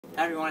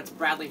Hi everyone, it's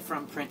Bradley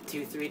from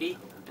Print2 3D,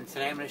 and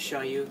today I'm going to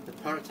show you the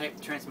prototype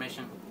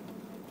transmission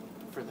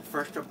for the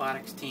FIRST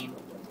Robotics team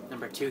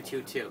number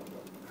 222.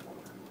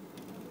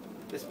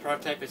 This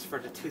prototype is for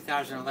the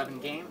 2011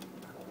 game,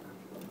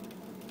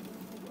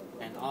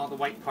 and all the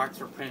white parts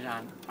were printed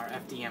on our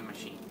FDM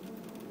machine.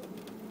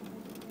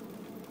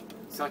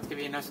 So let's give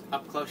you a nice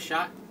up-close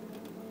shot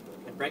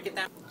and break it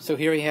down. So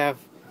here we have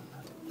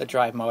the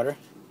drive motor.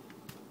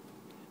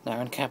 Now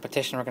in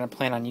competition we're going to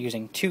plan on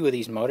using 2 of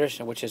these motors,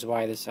 which is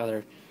why this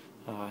other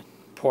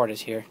port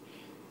is here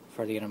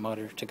for the other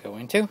motor to go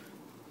into.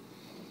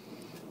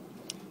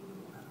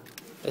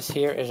 This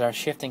here is our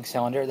shifting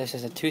cylinder. This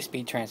is a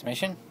 2-speed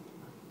transmission.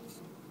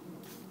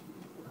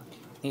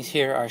 These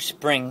here are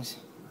springs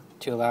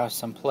to allow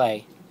some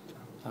play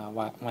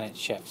when it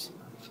shifts.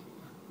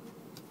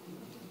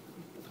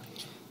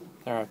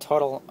 There are a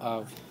total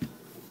of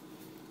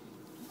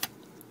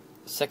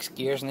 6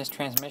 gears in this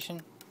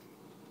transmission.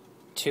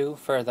 2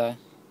 for the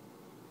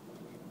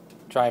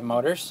drive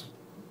motors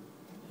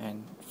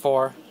and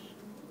 4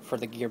 for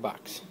the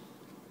gearbox.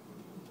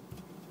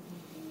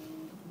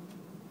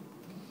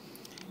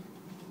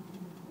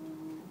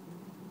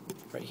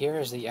 Right here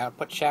is the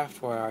output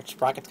shaft where our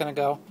sprocket's going to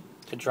go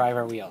to drive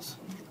our wheels.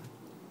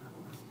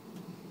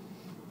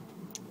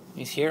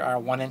 These here are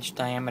 1-inch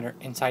diameter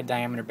inside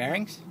diameter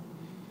bearings,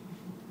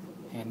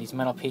 and these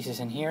metal pieces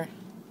in here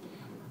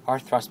are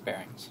thrust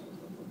bearings.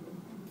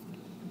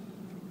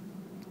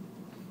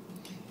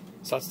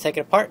 So let's take it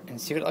apart and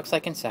see what it looks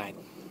like inside.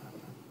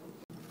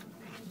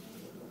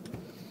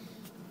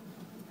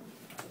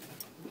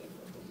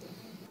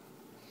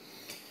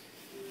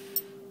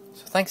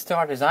 So thanks to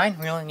our design,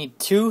 we only need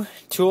 2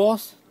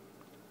 tools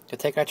to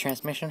take our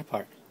transmission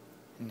apart.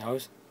 And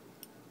those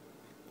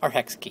are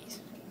hex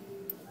keys.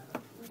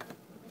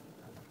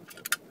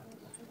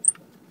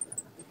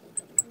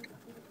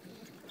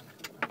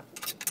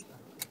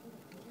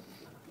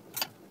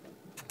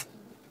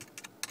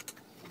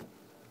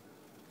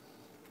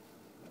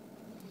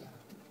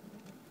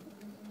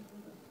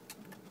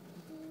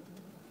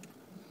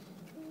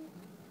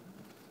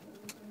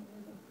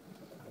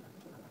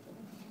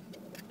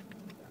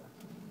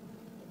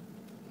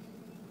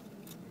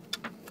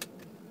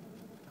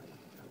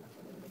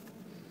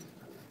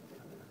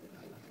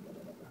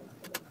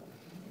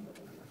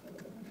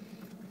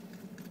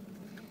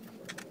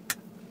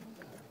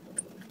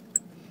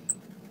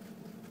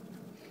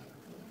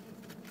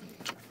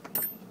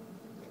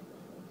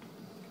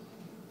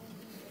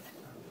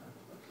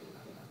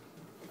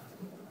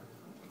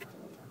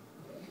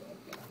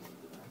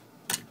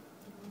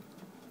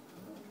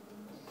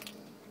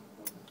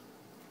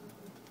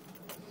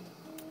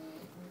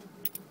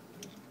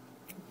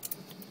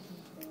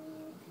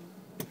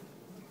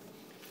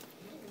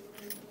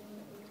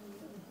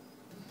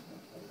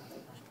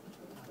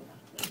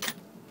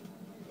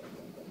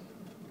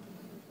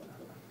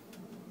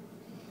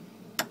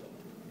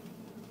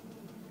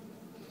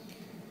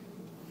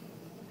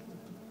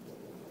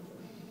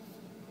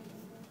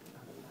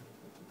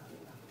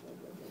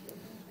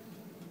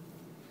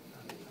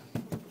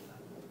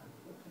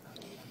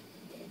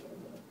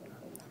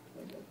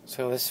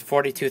 So this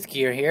 40-tooth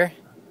gear here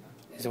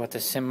is what the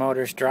sim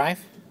motors drive,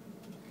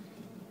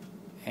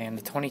 and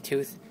the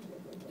 20-tooth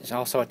is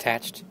also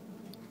attached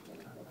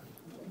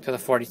to the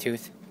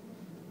 40-tooth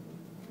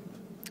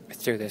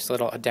through this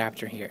little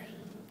adapter here.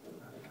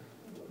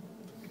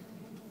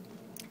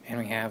 And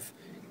we have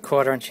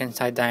 1/4-inch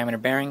inside diameter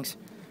bearings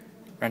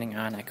running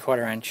on a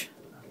 1/4-inch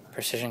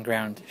precision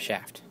ground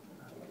shaft.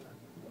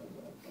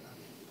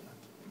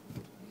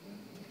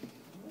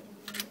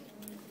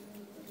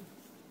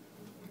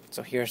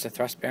 So here's the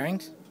thrust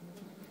bearings.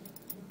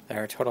 There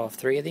are a total of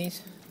 3 of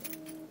these.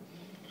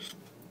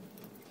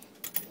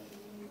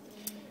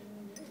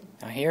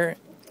 Now here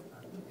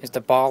is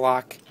the ball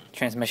lock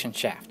transmission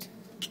shaft.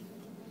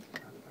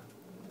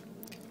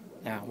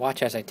 Now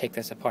watch as I take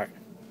this apart.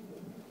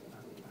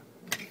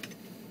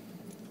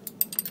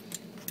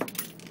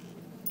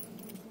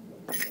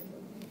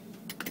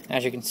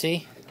 As you can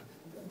see,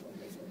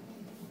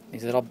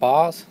 these little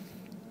balls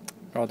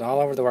rolled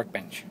all over the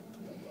workbench.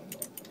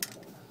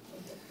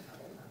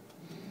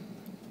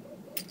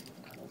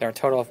 There are a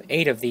total of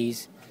 8 of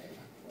these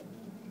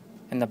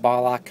in the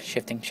ball lock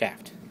shifting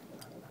shaft.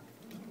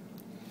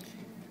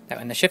 Now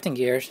in the shifting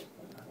gears,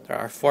 there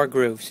are 4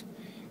 grooves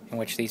in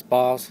which these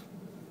balls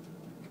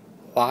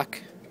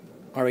lock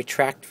or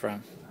retract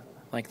from,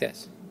 like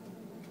this.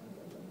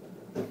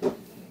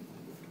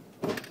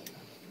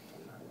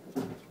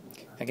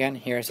 Again,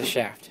 here is the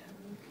shaft.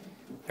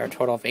 There are a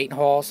total of 8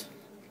 holes,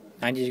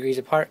 90 degrees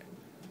apart,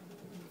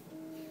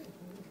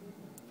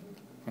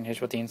 and here's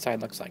what the inside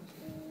looks like.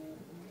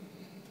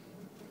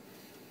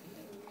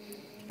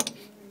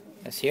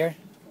 This here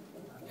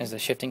is the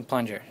shifting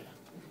plunger.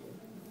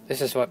 This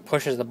is what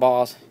pushes the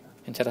balls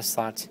into the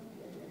slots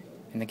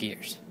in the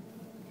gears.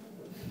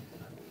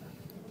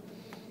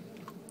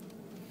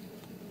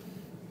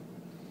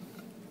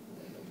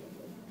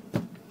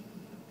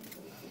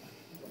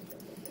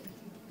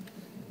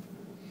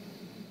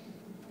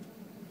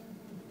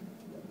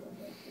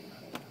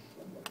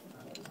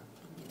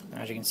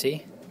 As you can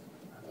see,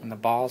 when the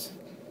balls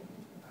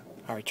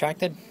are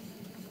retracted,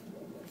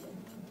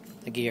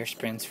 the gear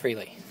spins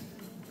freely.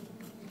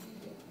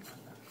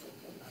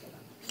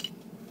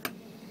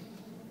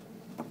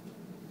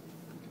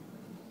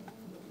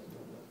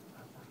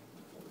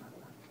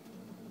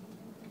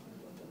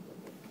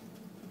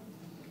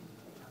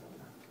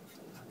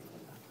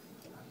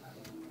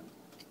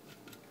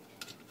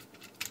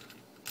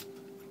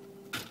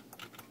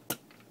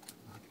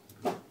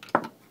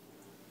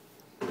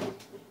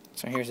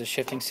 So here's the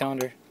shifting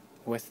cylinder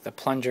with the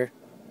plunger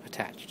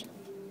attached.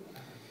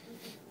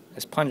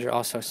 This plunger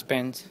also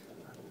spins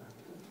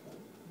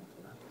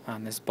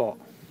on this bolt.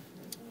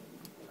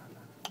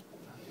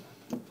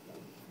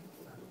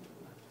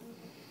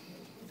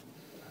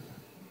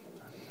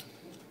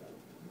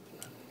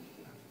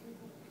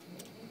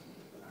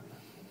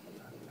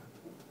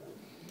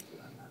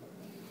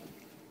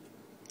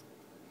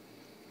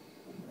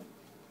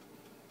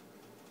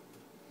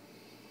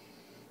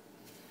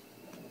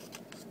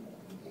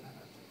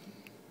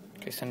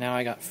 Okay, so now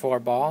I got 4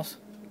 balls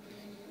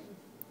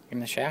in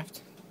the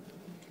shaft.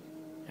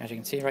 As you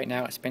can see right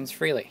now, it spins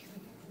freely.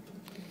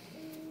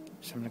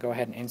 So I'm going to go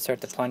ahead and insert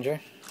the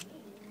plunger.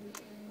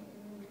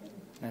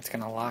 That's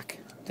going to lock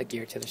the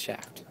gear to the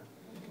shaft.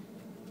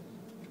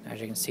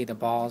 As you can see, the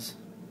balls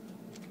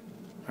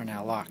are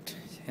now locked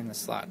in the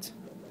slots.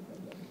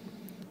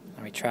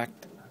 I'll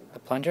retract the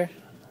plunger.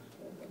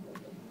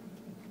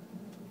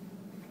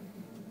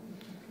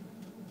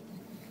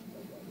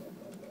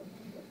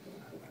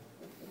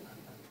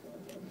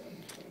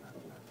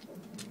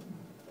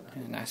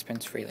 And it now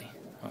spins freely.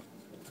 Oh.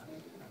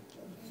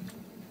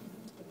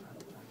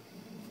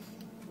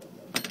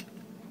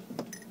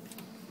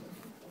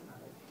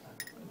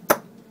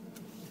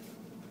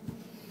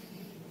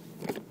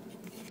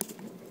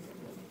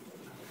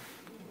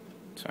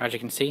 So as you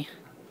can see,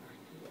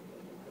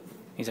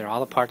 these are all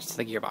the parts to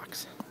the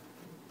gearbox.